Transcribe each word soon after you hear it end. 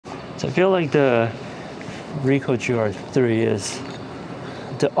So I feel like the Ricoh GR3 is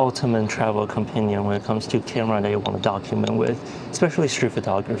the ultimate travel companion when it comes to camera that you want to document with, especially street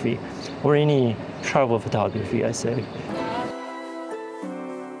photography or any travel photography, I say.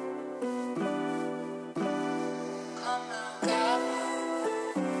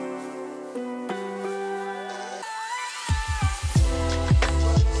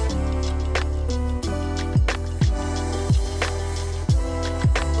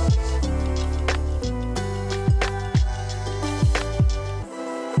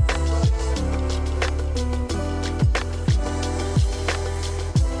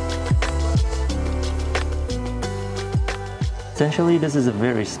 Essentially, this is a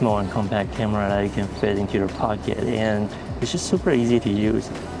very small and compact camera that you can fit into your pocket, and it's just super easy to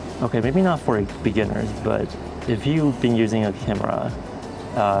use. Okay, maybe not for beginners, but if you've been using a camera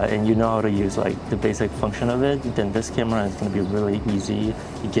and you know how to use like the basic function of it, then this camera is going to be really easy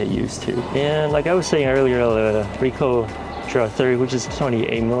to get used to. And like I was saying earlier, the Ricoh GR3, which is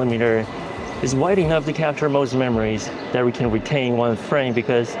 28mm, is wide enough to capture most memories that we can retain in one frame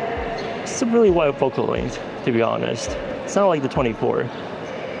because it's a really wide focal length, to be honest. It's not like the 24,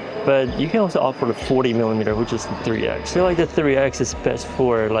 but you can also opt for the 40mm, which is the 3x. I feel like the 3x is best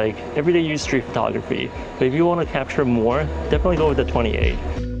for like everyday use street photography, but if you want to capture more, definitely go with the 28.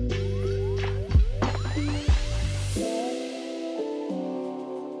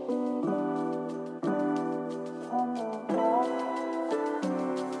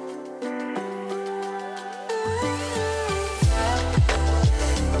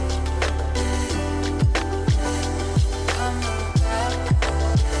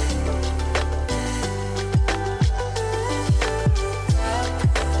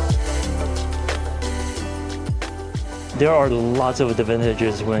 There are lots of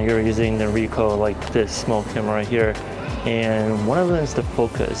advantages when you're using the Ricoh, like this small camera right here, and one of them is the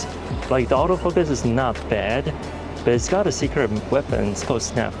focus. Like the autofocus is not bad, but it's got a secret weapon. It's called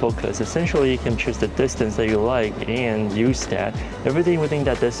snap focus. Essentially, you can choose the distance that you like and use that. Everything within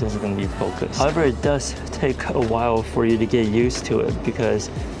that distance is going to be focused. However, it does take a while for you to get used to it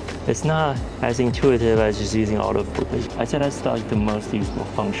because it's not as intuitive as just using autofocus. I said that's like the most useful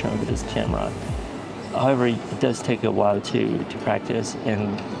function of this camera. However, it does take a while to practice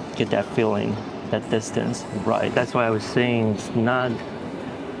and get that feeling, that distance right. That's why I was saying it's not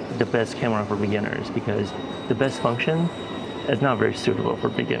the best camera for beginners, because the best function is not very suitable for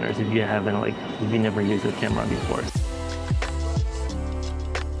beginners if you never used a camera before.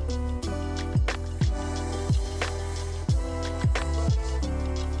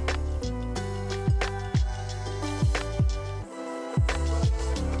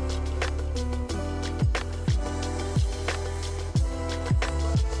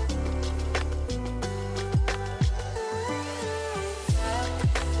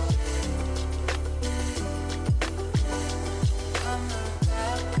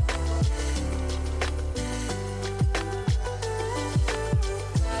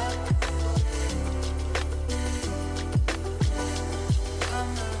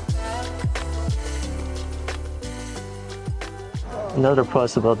 Another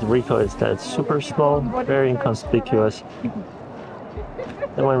plus about the Ricoh is that it's super small, very inconspicuous.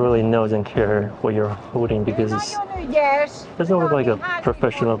 No one really knows and cares what you're holding because it doesn't look like a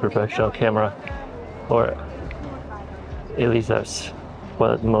professional camera, or at least that's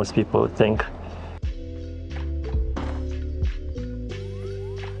what most people think.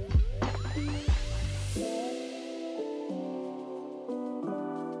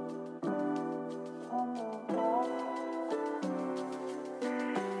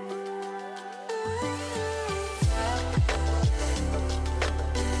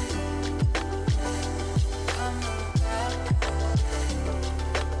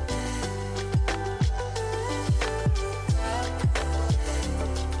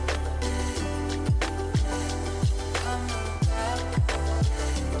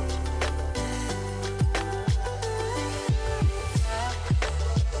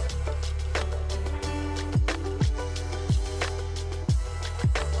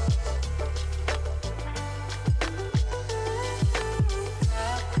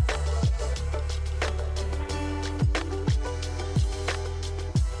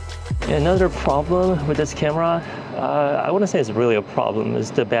 Another problem with this camera, I wouldn't say it's really a problem, is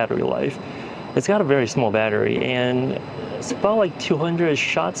the battery life. It's got a very small battery and it's about like 200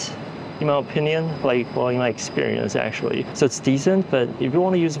 shots in my opinion, in my experience actually. So it's decent, but if you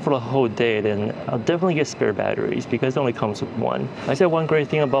want to use it for the whole day, then I'll definitely get spare batteries because it only comes with one. I said one great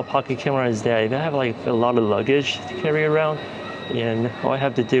thing about pocket camera is that if I have like a lot of luggage to carry around, and all I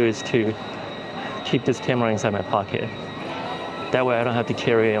have to do is to keep this camera inside my pocket. That way I don't have to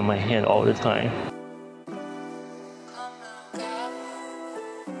carry it on my hand all the time.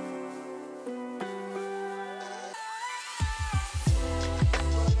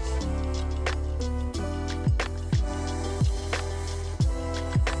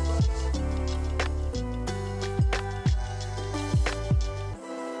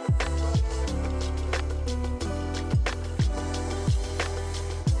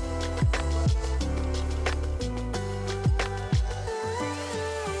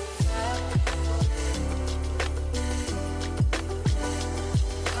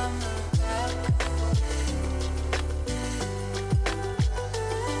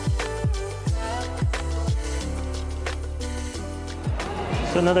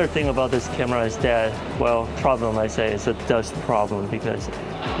 So another thing about this camera is that, well, problem I say is a dust problem, because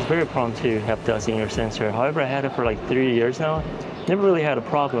it's very prone to have dust in your sensor. However, I had it for like 3 years now. Never really had a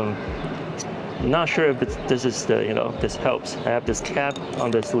problem. Not sure if this is the, this helps. I have this cap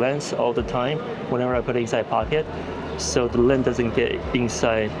on this lens all the time whenever I put it inside pocket, so the lens doesn't get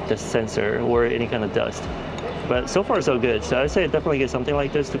inside the sensor or any kind of dust. But so far so good. So I'd say definitely get something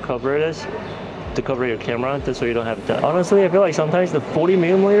like this to cover this. To cover your camera, this way you don't have dust. Honestly, I feel like sometimes the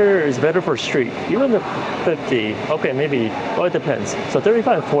 40mm is better for street. Even the 50, okay, maybe, well, it depends. So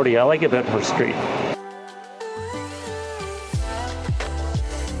 35 and 40, I like it better for street.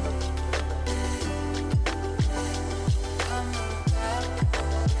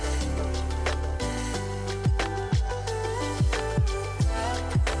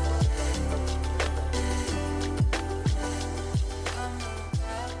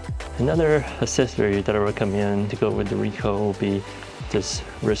 Another accessory that I recommend to go with the Ricoh will be this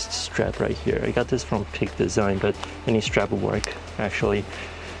wrist strap right here. I got this from Peak Design, but any strap will work actually.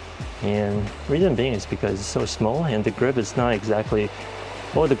 And reason being is because it's so small and the grip is not exactly,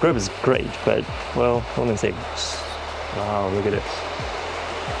 well, the grip is great, but, well, I wouldn't say, wow, look at it.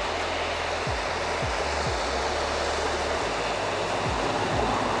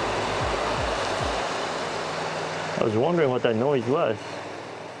 I was wondering what that noise was.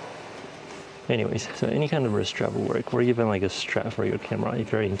 Anyways, so any kind of wrist strap will work, or even like a strap for your camera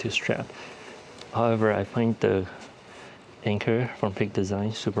if you're into strap. However, I find the anchor from Peak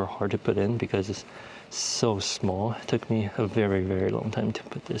Design super hard to put in because it's so small. It took me a very, very long time to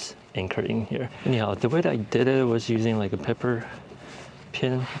put this anchor in here. Anyhow, the way that I did it was using like a paper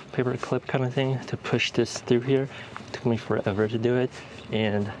clip kind of thing to push this through here. It took me forever to do it,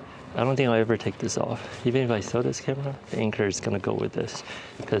 and I don't think I'll ever take this off. Even if I sell this camera, the anchor is gonna go with this,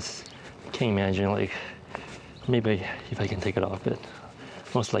 because can't imagine like maybe if I can take it off, but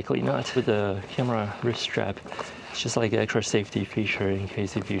most likely not. With the camera wrist strap, it's just like an extra safety feature in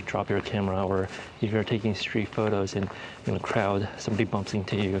case if you drop your camera, or if you're taking street photos and in a crowd somebody bumps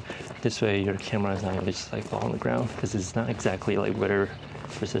into you. This way your camera is not gonna just like fall on the ground, because it's not exactly like weather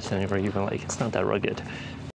resistant or even like it's not that rugged.